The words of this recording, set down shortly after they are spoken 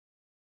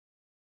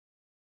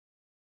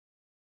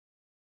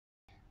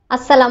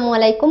আসসালামু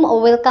আলাইকুম ও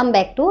welcome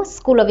back to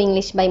school of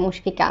English by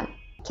Mushfika.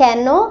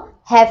 কেন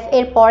হ্যাভ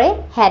এর পরে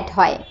হ্যাড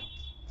হয়?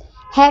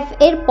 হ্যাভ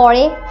এর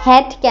পরে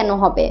হ্যাড কেন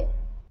হবে?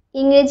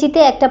 ইংরেজিতে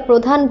একটা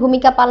প্রধান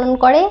ভূমিকা পালন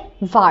করে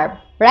ভার্ব,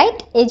 রাইট?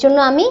 এই জন্য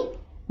আমি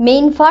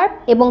মেইন ভার্ব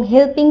এবং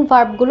হেল্পিং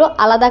ভার্বগুলো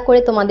আলাদা করে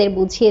তোমাদের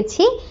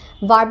বুঝিয়েছি।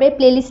 ভার্বের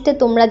প্লেলিস্টে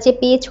তোমরা যে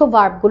পেয়েছো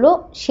ভার্বগুলো,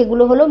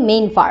 সেগুলো হলো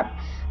মেইন ভার্ব।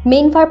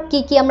 মেইন ভার্ব কি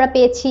কি আমরা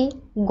পেয়েছি?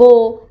 গো,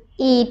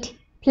 ইট,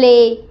 প্লে,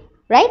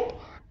 রাইট?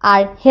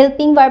 আর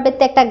হেল্পিং ভার্বের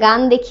তো একটা গান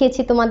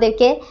দেখিয়েছি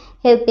তোমাদেরকে।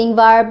 হেল্পিং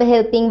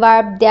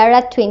ভার্ব দেয়ার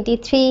আর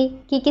 23।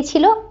 কি কি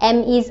ছিল? M,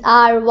 is,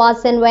 R, was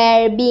and wire,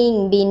 being,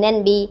 bin and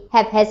B,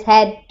 have, has,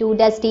 had, do,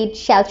 does, did,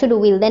 shall, should,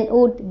 will, then,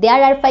 would. There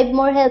R 5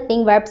 more helping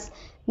verbs,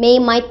 May,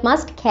 mite,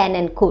 must, can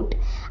and could.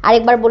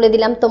 আরেকবার বলে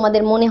দিলাম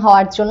তোমাদের মনে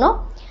হওয়ার জন্য।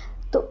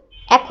 তো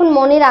এখন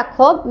মনে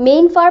রাখো,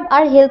 মেইন ভার্ব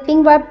আর হেল্পিং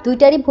ভার্ব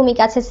দুইটারই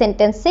ভূমিকা আছে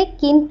সেন্টেন্সে,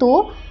 কিন্তু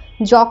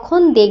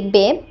যখন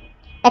দেখবে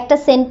একটা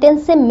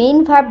সেন্টেন্সে মেইন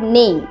ভার্ব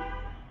নেই,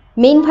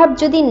 মেইন ভার্ব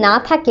যদি না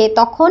থাকে,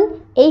 তখন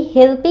এই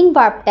হেল্পিং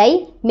ভার্বটাই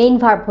মেইন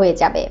ভার্ব হয়ে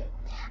যাবে।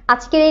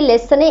 আজকের এই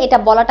লেসনে এটা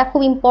বলাটা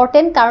খুব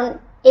ইম্পর্টেন্ট, কারণ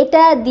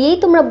এটা দিয়েই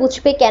তোমরা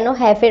বুঝবে কেন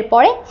হ্যাভের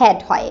পরে হ্যাড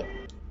হয়।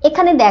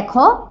 এখানে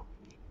দেখো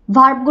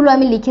ভার্বগুলো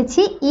আমি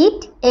লিখেছি। ইট,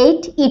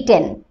 এইট,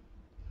 ইটেন।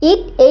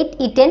 ইট, এইট,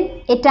 ইটেন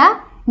এটা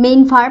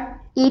মেইন ভার্ব।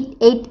 ইট,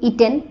 এইট,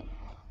 ইটেন।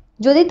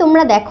 যদি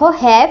তোমরা দেখো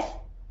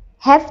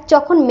হ্যাভ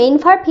যখন মেইন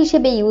ভার্ব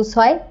হিসেবে ইউজ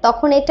হয়,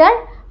 তখন এটার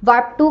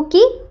ভার্ব টু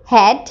কি?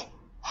 Had,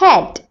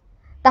 had.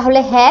 তাহলে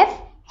হ্যাভ,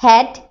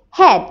 হ্যাড,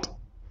 হ্যাড।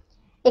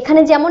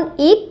 এখানে যেমন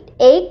ইট,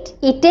 এইট,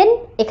 ইটেন,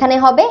 এখানে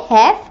হবে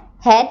হ্যাভ,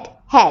 হ্যাড,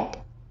 হ্যাড।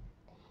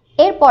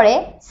 এরপরে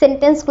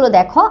সেন্টেন্সগুলো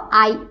দেখো।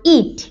 I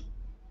eat.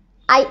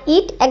 আই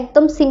ইট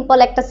একদম সিম্পল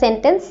একটা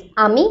সেন্টেন্স,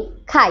 আমি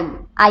খাই।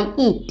 I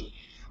eat.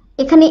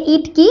 এখানে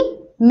ইট কি?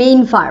 Main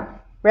verb,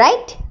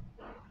 right?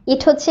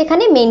 ইট হচ্ছে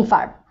এখানে main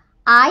verb.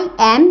 I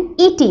am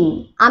eating,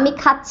 আমি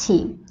খাচ্ছি।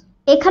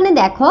 এখানে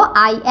দেখো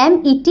আই অ্যাম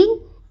ইটিং,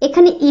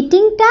 এখানে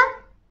ইটিংটা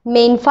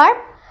মেইন ভার্ব,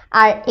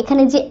 আর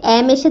এখানে যে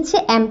অ্যাম এসেছে,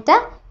 অ্যামটা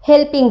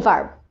হেল্পিং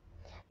ভার্ব।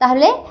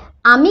 তাহলে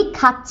আমি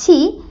খাচ্ছি,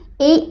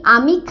 এই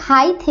আমি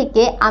খাই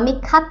থেকে আমি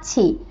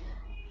খাচ্ছি।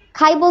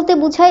 খাই বলতে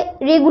বোঝায়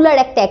রেগুলার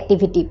একটা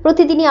অ্যাক্টিভিটি।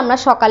 প্রতিদিনই আমরা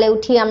সকালে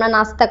উঠি, আমরা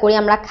নাস্তা করি,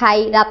 আমরা খাই,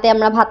 রাতে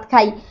আমরা ভাত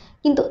খাই।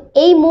 কিন্তু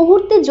এই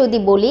মুহূর্তে যদি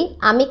বলি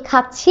আমি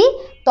খাচ্ছি,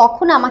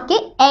 তখন আমাকে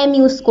অ্যাম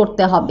ইউজ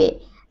করতে হবে।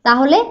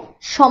 তাহলে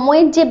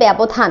সময়ের যে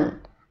ব্যবধান,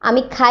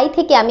 আমি খাই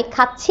থেকে আমি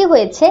খাচ্ছি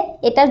হয়েছে,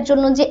 এটার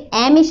জন্য যে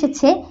অ্যাম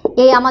এসেছে,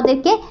 এ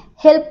আমাদেরকে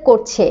হেল্প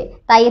করছে,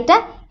 তাই এটা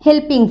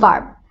হেল্পিং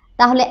ভার্ব।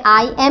 তাহলে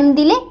আই অ্যাম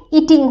দিলে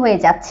ইটিং হয়ে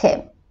যাচ্ছে।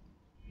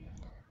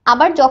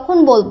 আবার যখন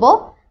বলবো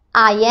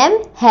আই অ্যাম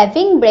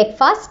হ্যাভিং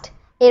ব্রেকফাস্ট,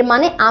 এর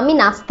মানে আমি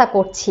নাস্তা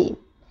করছি।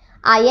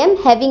 I am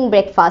having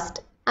breakfast.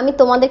 আমি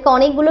তোমাদেরকে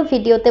অনেকগুলো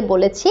ভিডিওতে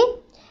বলেছি,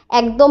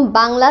 একদম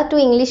বাংলা টু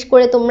ইংলিশ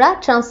করে তোমরা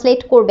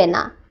ট্রান্সলেট করবে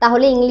না,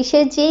 তাহলে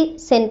ইংলিশের যে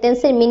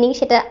সেন্টেন্সের মিনিং,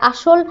 সেটার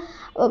আসল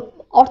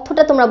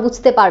অর্থটা তোমরা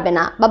বুঝতে পারবে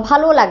না বা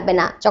ভালো লাগবে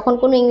না। যখন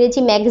কোনো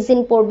ইংরেজি ম্যাগাজিন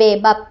পড়বে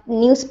বা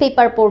নিউজ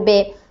পেপার পড়বে,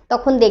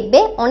 তখন দেখবে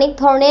অনেক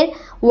ধরনের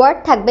ওয়ার্ড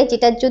থাকবে,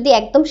 যেটা যদি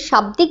একদম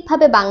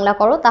শাব্দিকভাবে বাংলা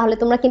করো, তাহলে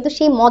তোমরা কিন্তু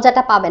সেই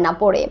মজাটা পাবে না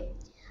পড়ে।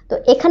 তো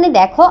এখানে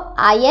দেখো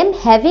আই অ্যাম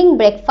হ্যাভিং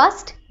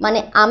ব্রেকফাস্ট মানে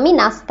আমি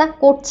নাস্তা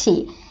করছি।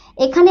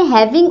 এখানে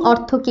হ্যাভিং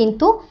অর্থ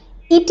কিন্তু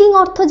ইটিং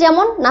অর্থ,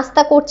 যেমন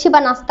নাস্তা করছি বা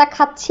নাস্তা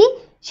খাচ্ছি,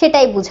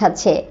 সেটাই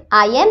বোঝাচ্ছে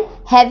আই অ্যাম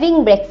হ্যাভিং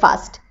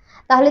ব্রেকফাস্ট।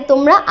 তাহলে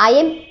তোমরা আই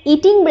এম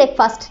ইটিং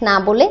ব্রেকফাস্ট না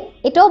বলে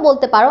এটাও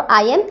বলতে পারো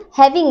আই এম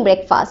হ্যাভিং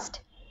ব্রেকফাস্ট।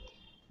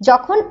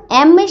 যখন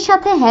এম এর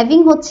সাথে হ্যাভিং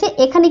হচ্ছে,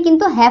 এখানে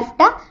কিন্তু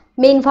হ্যাভটা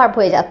মেইন ভার্ব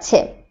হয়ে যাচ্ছে,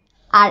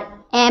 আর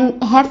এম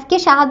হ্যাভকে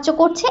সাহায্য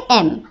করছে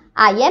M.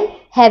 I am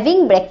having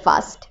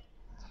breakfast.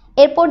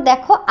 এরপর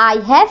দেখো আই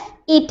হ্যাভ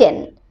ইটেন,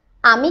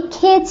 আমি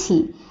খেয়েছি।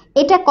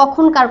 এটা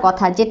কখনকার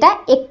কথা? যেটা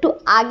একটু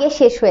আগে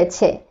শেষ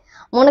হয়েছে।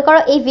 মনে করো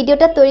এই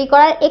ভিডিওটা তৈরি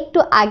করার একটু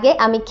আগে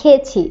আমি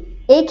খেয়েছি,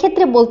 এই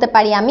ক্ষেত্রে বলতে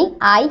পারি আমি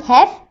আই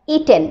হ্যাভ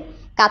ইটেন,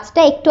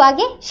 কাজটা একটু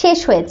আগে শেষ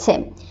হয়েছে।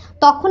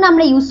 তখন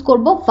আমরা ইউজ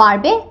করব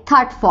ভার্বের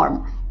থার্ড ফর্ম।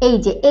 এই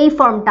যে এই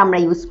ফর্মটা আমরা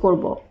ইউজ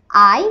করব,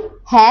 আই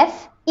হ্যাভ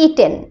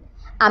ইটেন,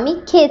 আমি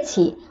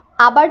খেয়েছি।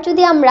 আবার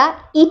যদি আমরা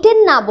ইটেন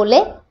না বলে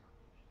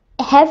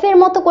হ্যাভের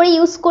মতো করে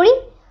ইউজ করি,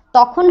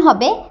 তখন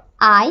হবে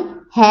আই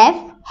হ্যাভ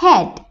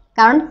হ্যাড,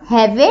 কারণ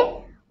হ্যাভের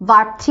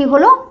ভার্ব থ্রি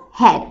হলো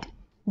হ্যাড।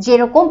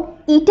 যেরকম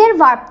ইটের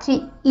ভার্ব থ্রি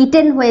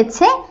ইটেন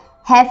হয়েছে,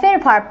 হ্যাভের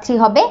ভার্ব থ্রি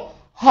হবে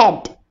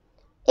হ্যাড।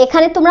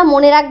 এখানে তোমরা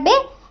মনে রাখবে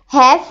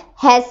হ্যাভ,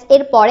 হ্যাজ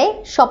এর পরে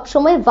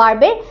সবসময়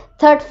ভার্বের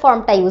থার্ড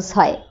ফর্মটা ইউজ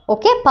হয়,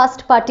 ওকে,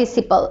 ফার্স্ট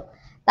পার্টিসিপল।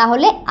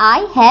 তাহলে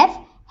I have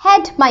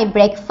had my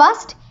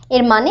breakfast,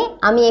 এর মানে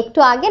আমি একটু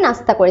আগে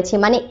নাস্তা করেছি,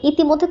 মানে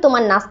ইতিমধ্যে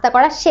তোমার নাস্তা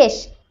করা শেষ,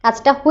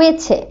 কাজটা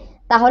হয়েছে।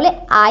 তাহলে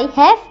I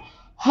have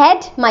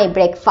had my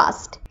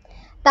breakfast.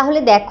 তাহলে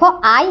দেখো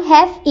আই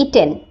হ্যাভ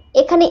ইটেন,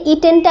 এখানে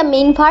ইটেনটা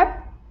মেইন ভার্ব,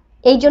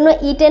 এই জন্য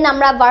ইটেন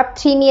আমরা ভার্ব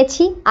থ্রি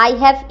নিয়েছি, I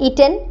have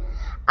eaten.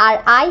 R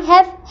I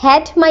have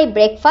had my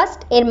breakfast,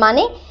 এর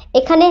মানে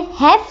এখানে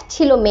হ্যাভ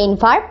ছিল মেইন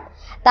ভার্ব,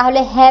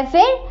 তাহলে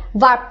হ্যাভের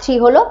ভার্ব থ্রি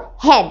হলো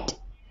হ্যাড।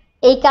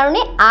 এই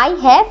কারণে I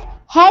have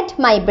had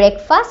my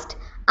breakfast,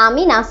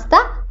 আমি নাস্তা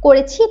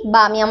করেছি বা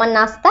আমি আমার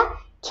নাস্তা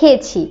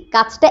খেয়েছি,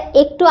 কাজটা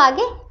একটু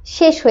আগে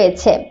শেষ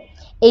হয়েছে,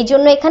 এই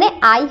জন্য এখানে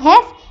I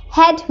have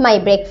had my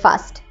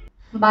breakfast.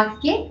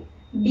 বাক্যে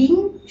বিং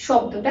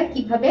শব্দটা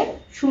কিভাবে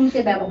শুরুতে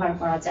ব্যবহার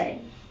করা যায়?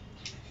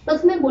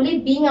 প্রথমে বলি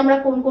বিং আমরা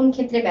কোন কোন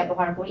ক্ষেত্রে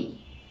ব্যবহার করি।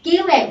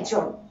 কেউ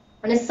একজন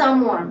মানে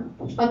সামওয়ান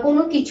বা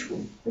কোনো কিছু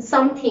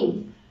সামথিং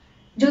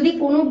যদি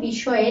কোনো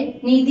বিষয়ের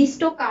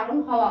নির্দিষ্ট কারণ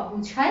হওয়া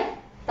বোঝায়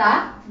তা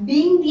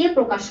বিং দিয়ে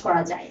প্রকাশ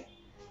করা যায়।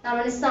 তার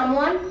মানে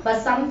সামওয়ান বা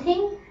সামথিং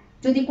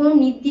যদি কোনো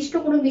নির্দিষ্ট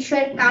কোনো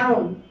বিষয়ের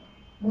কারণ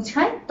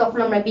বোঝায় তখন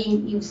আমরা বিং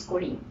ইউজ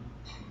করি।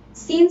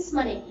 সিন্স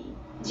মানে কি?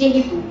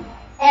 যেহেতু।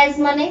 অ্যাজ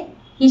মানে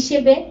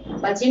হিসেবে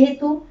বা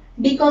যেহেতু।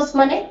 বিকজ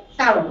মানে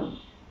কারণ।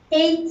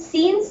 এই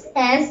সিন্স,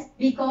 অ্যাজ,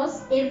 বিকজ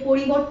এর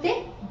পরিবর্তে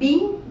বিং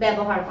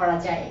ব্যবহার করা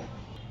যায়।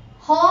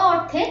 হওয়া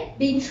অর্থে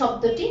বিং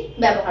শব্দটি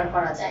ব্যবহার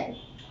করা যায়।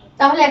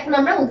 তাহলে এখন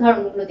আমরা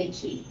উদাহরণগুলো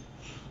দেখি।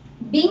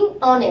 Being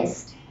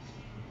honest.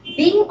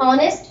 Being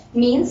honest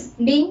means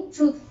being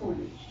truthful.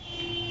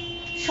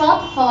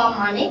 সৎ হওয়া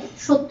মানে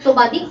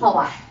সত্যবাদী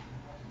হওয়া।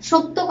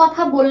 সত্য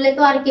কথা বললে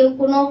তো আর কেউ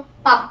কোনো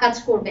পাপ কাজ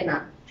করবে না,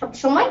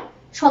 সবসময়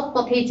সৎ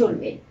পথেই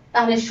চলবে।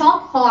 তাহলে সৎ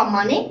হওয়া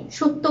মানে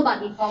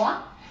সত্যবাদী হওয়া।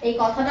 এই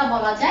কথাটা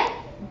বলা যায়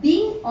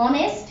being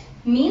honest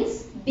means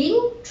being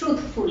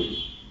truthful.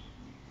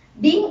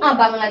 Being a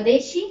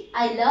Bangladeshi,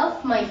 I love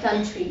my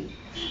country.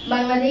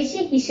 Bangladeshi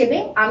হিসেবে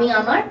আমি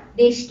আমার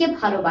দেশকে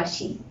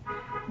ভালোবাসি।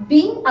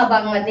 Being a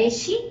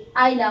Bangladeshi,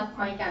 I love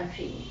my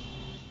country.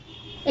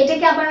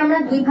 এটাকে আবার আমরা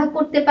দুই ভাগ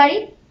করতে পারি।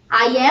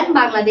 I am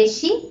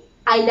Bangladeshi,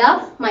 I love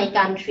my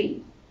country.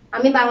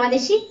 আমি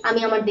বাংলাদেশি, আমি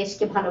আমার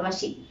দেশকে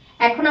ভালোবাসি।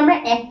 এখন আমরা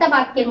একটা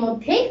বাক্যের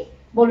মধ্যে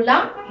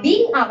বললাম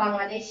being a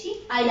Bangladeshi,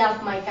 I love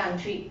my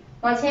country,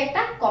 মাঝে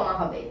একটা কমা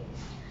হবে।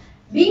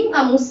 Being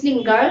a Muslim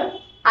girl,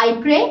 I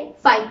pray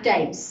 5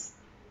 Times.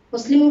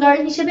 Muslim girl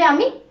হিসেবে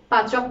আমি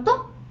 5 ওয়াক্ত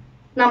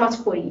নামাজ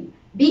পড়ি।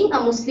 Being a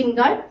Muslim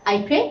girl, I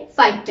pray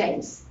 5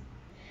 Times.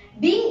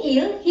 Being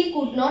ill, he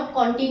could not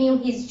continue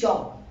his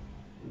job.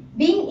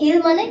 Being ইল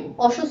মানে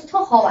অসুস্থ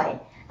হওয়ায়,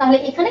 তাহলে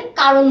এখানে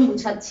কারণ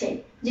বোঝাচ্ছে,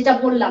 যেটা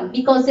বললাম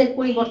বিকজ এর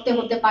পরিবর্তে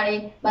হতে পারে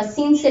বা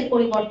সিন্স এর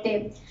পরিবর্তে।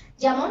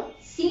 যেমন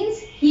সিন্স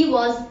হি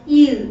ওয়াজ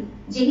ইল,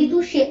 যেহেতু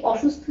সে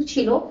অসুস্থ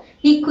ছিল,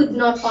 he could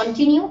not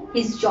continue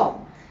his job.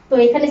 তো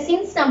এখানে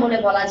সিন্স না বলে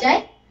বলা যায়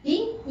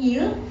being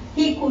ill,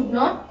 he could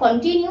not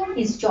continue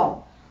his job.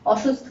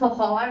 অসুস্থ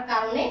হওয়ার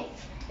কারণে,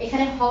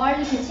 এখানে হওয়ার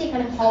লিখেছি,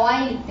 এখানে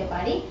হওয়ায় লিখতে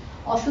পারি।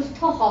 অসুস্থ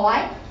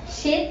হওয়ায়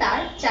সে তার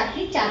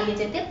চাকরি চালিয়ে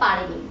যেতে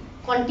পারেনি।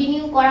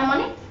 কন্টিনিউ করা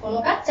মানে কোনো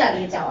কাজ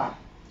চালিয়ে যাওয়া।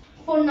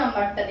 4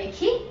 নাম্বারটা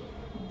দেখি।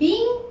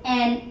 Being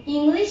an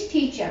English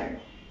teacher.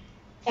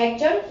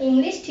 একজন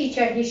ইংলিশ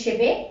টিচার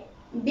হিসেবে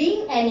being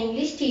an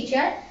English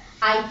teacher,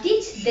 I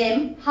teach them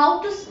how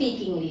to speak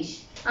English.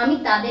 আমি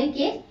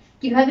তাদেরকে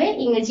কিভাবে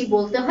ইংরেজি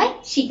বলতে হয়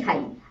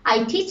শিখাই। I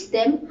teach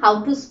them how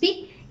to speak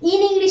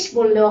in English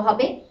বললেও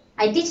হবে।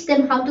 I teach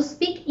them how to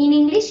speak in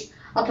English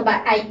অথবা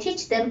I teach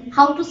them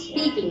how to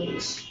speak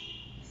English.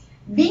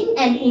 Being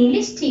an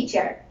English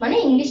teacher মানে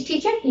ইংলিশ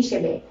টিচার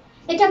হিসেবে।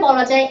 এটা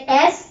বলা যায়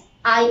as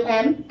I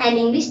am an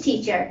English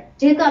teacher.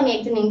 যেহেতু আমি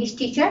একজন English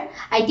teacher,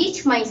 I teach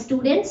my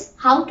students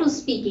how to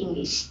speak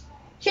English.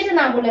 সেটা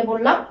না বলে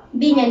বললাম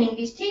being an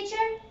English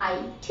teacher, I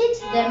teach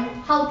them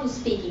how to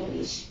speak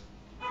English.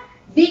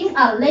 Being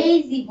a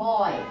lazy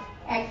boy,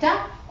 একটা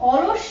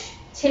অলস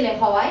ছেলে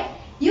হওয়ায়,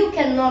 you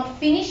cannot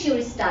finish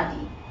your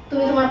study.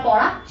 তুমি তোমার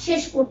পড়া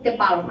শেষ করতে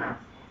পারো না।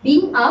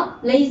 Being a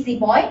lazy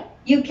boy,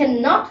 you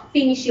cannot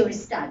finish your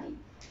study.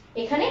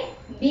 এখানে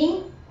being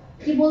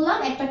কি বললাম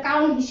একটা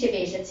কারণ হিসেবে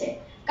এসেছে,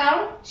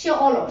 কারণ সে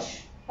অলস,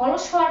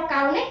 অলস হওয়ার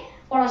কারণে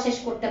পড়া শেষ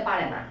করতে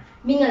পারে না।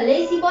 Being a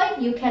lazy boy,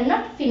 you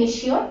cannot finish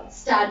your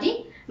study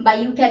বা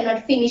you cannot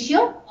finish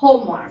your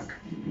homework.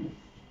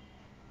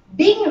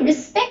 Being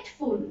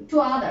respectful to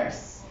others.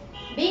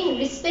 Being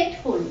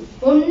respectful,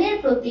 অন্যের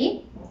প্রতি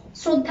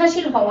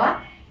শ্রদ্ধাশীল হওয়া,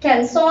 can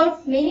solve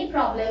many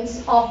problems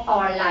of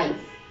our life.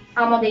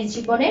 আমাদের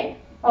জীবনের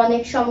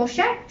অনেক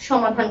সমস্যার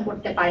সমাধান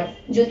করতে পারে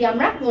যদি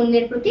আমরা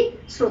অন্যের প্রতি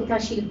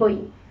শ্রদ্ধাশীল হই।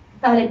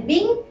 তাহলে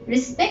being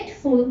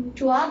respectful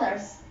to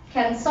others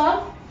can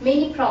solve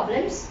many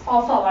problems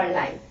of our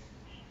life.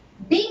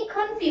 Being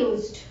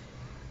confused.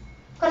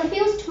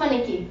 Confused মানে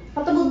কি?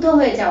 হতবুদ্ধ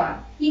হয়ে যাওয়া,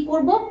 কি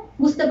করব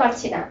বুঝতে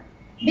পারছি না।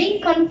 Being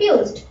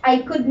confused, I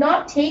could not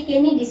take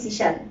any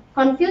decision.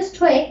 Confused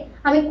হয়ে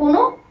আমি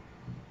কোনো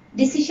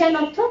decision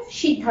অর্থ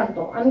সিদ্ধান্ত,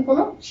 আমি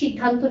কোনো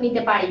সিদ্ধান্ত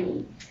নিতে পারিনি।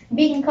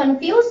 Being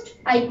confused,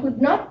 I could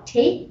not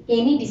take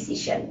any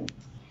decision.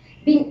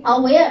 Being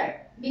aware.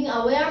 Being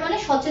aware মানে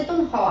সচেতন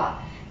হওয়া।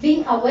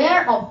 Being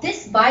aware of this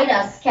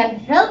virus can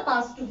help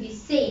us to be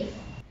safe.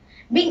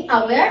 Being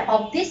aware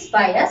of this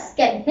virus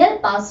can help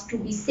us to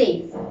be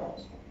safe.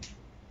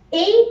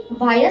 এই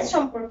virus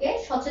সম্পর্কে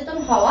সচেতন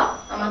হওয়া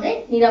আমাদের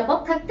নিরাপদ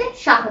থাকতে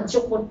সাহায্য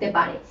করতে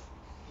পারে।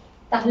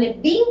 তাহলে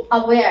being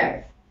aware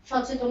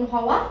সচেতন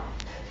হওয়া,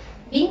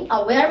 being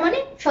aware মানে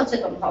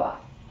সচেতন হওয়া।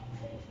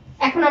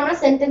 এখন আমরা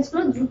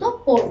সেন্টেন্সগুলো দ্রুত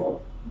পড়ব।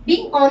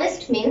 Being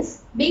honest means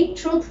being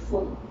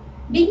truthful.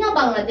 Being a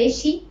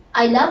Bangladeshi,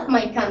 I love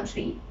my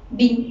country.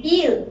 Being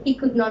ill, he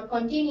could not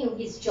continue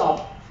his job.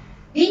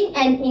 Being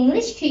an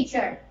English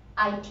teacher,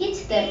 I teach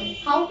them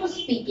how to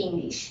speak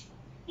English.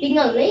 Being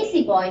a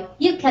lazy boy,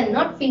 you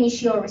cannot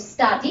finish your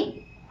study.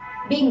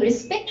 Being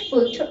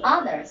respectful to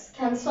others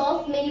can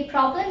solve many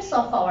problems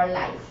of our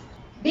life.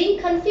 Being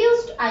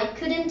confused, I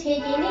couldn't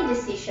take any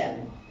decision.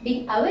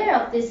 Being aware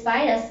of this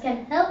virus can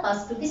help us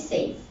to be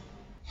safe.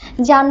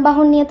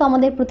 যানবাহন নিয়ে তো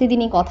আমাদের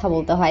প্রতিদিনই কথা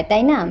বলতে হয়,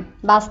 তাই না?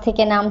 বাস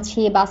থেকে নামছি,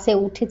 বাসে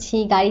উঠেছি,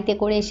 গাড়িতে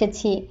করে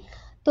এসেছি।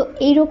 তো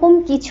এইরকম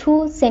কিছু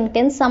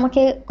সেন্টেন্স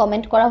আমাকে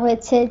কমেন্ট করা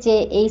হয়েছে যে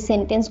এই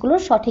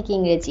সেন্টেন্সগুলোর সঠিক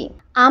ইংরেজি।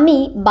 আমি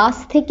বাস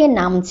থেকে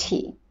নামছি।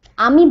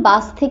 আমি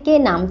বাস থেকে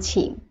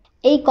নামছি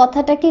এই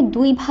কথাটাকে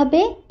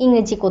দুইভাবে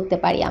ইংরেজি করতে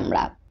পারি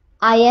আমরা।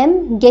 I am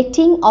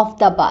getting of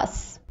the bus.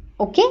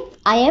 Okay,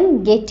 I am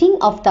getting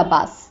of the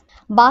bus.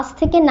 বাস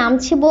থেকে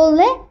নামছি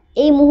বললে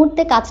এই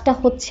মুহূর্তে কাজটা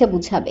হচ্ছে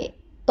বুঝাবে।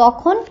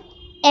 তখন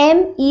এম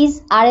ইজ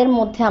আর এর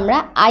মধ্যে আমরা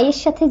আই এর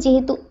সাথে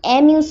যেহেতু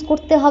এম ইউজ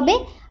করতে হবে,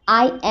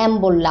 আই এম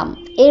বললাম।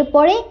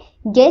 এরপরে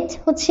গেট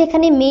হচ্ছে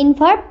এখানে মেইন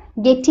ভার্ব,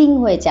 গেটিং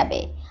হয়ে যাবে।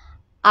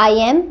 I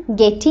am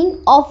getting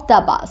of the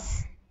bus.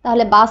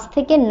 তাহলে বাস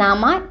থেকে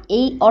নামা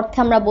এই অর্থে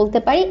আমরা বলতে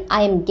পারি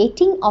I am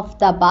getting of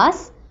the bus,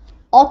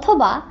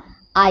 অথবা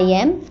I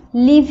am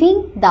living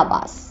the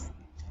bus.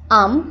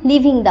 Um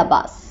living the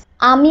bus.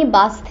 আমি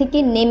বাস থেকে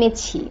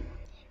নেমেছি।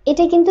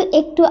 এটা কিন্তু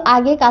একটু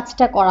আগে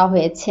কাজটা করা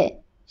হয়েছে,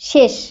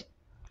 শেষ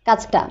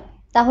কাজটা।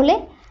 তাহলে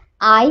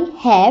I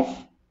have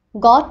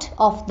got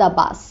off the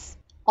bus,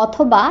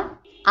 অথবা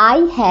I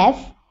have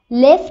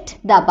left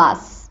the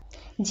bus.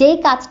 যেই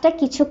কাজটা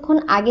কিছুক্ষণ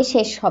আগে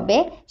শেষ হবে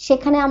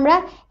সেখানে আমরা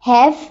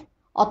হ্যাভ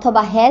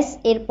অথবা হ্যাজ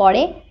এর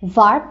পরে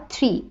ভার্ব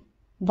 3,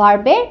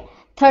 ভার্বের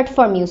থার্ড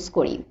ফর্ম ইউজ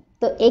করি।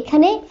 তো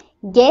এখানে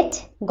গেট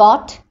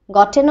গট,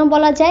 গটেনও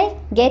বলা যায়,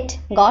 গেট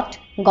গট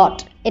গট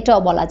এটাও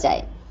বলা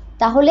যায়।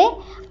 তাহলে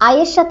আই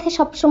এর সাথে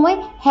সবসময়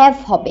হ্যাভ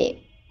হবে,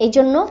 এই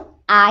জন্য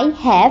I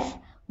have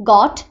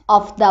got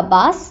off the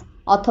bus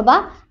অথবা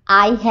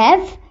I have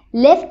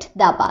left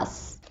the bus.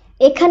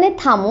 এখানে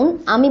থামুন,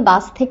 আমি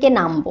বাস থেকে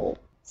নামবো।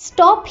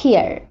 স্টপ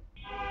হিয়ার,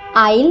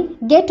 আইল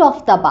gate of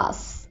the bus.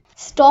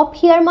 Stop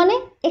here মানে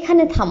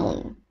এখানে থামুন।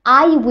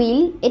 আই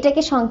উইল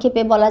এটাকে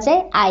সংক্ষেপে বলা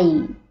যায় আইল।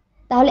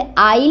 তাহলে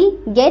আইল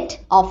গেট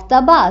অফ দ্য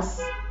বাস,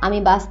 আমি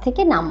বাস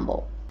থেকে নামবো।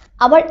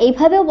 আবার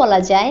এইভাবেও বলা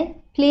যায়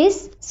please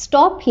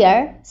stop here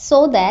so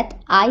that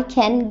I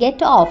can get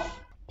of.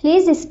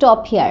 Please stop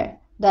here,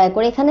 দয়া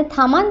করে এখানে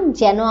থামান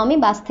যেন আমি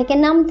বাস থেকে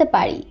নামতে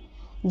পারি।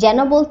 যেন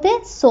বলতে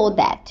so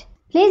that.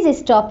 Please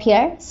stop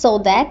here so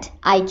that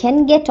I can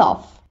get of.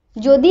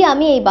 যদি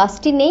আমি এই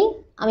বাসটি নেই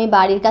আমি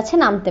বাড়ির কাছে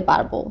নামতে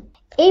পারবো।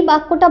 এই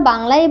বাক্যটা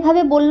বাংলায়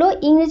এভাবে বললেও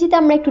ইংরেজিতে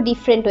আমরা একটু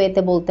ডিফারেন্ট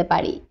ওয়েতে বলতে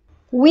পারি।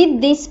 With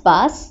this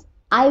bus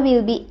I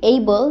will be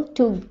able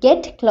to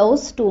get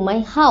close to my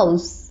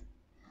house.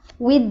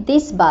 With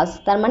this bus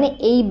তার মানে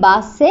এই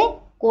বাসে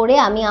করে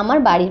আমি আমার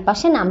বাড়ির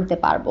পাশে নামতে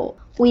পারবো।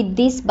 With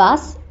this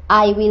bus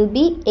I will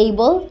be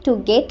able to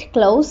get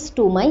close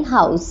to my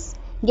house.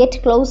 Get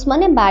close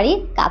মানে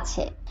বাড়ির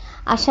কাছে।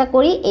 আশা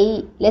করি এই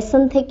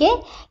লেসন থেকে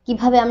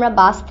কিভাবে আমরা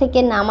বাস থেকে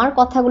নামার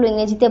কথাগুলো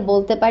ইংরেজিতে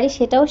বলতে পারি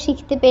সেটাও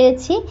শিখতে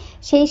পেরেছি।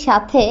 সেই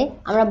সাথে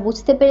আমরা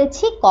বুঝতে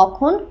পেরেছি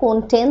কখন কোন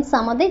টেন্স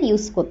আমাদের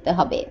ইউজ করতে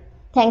হবে।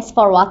 Thanks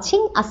for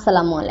watching.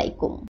 Assalamu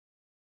alaikum.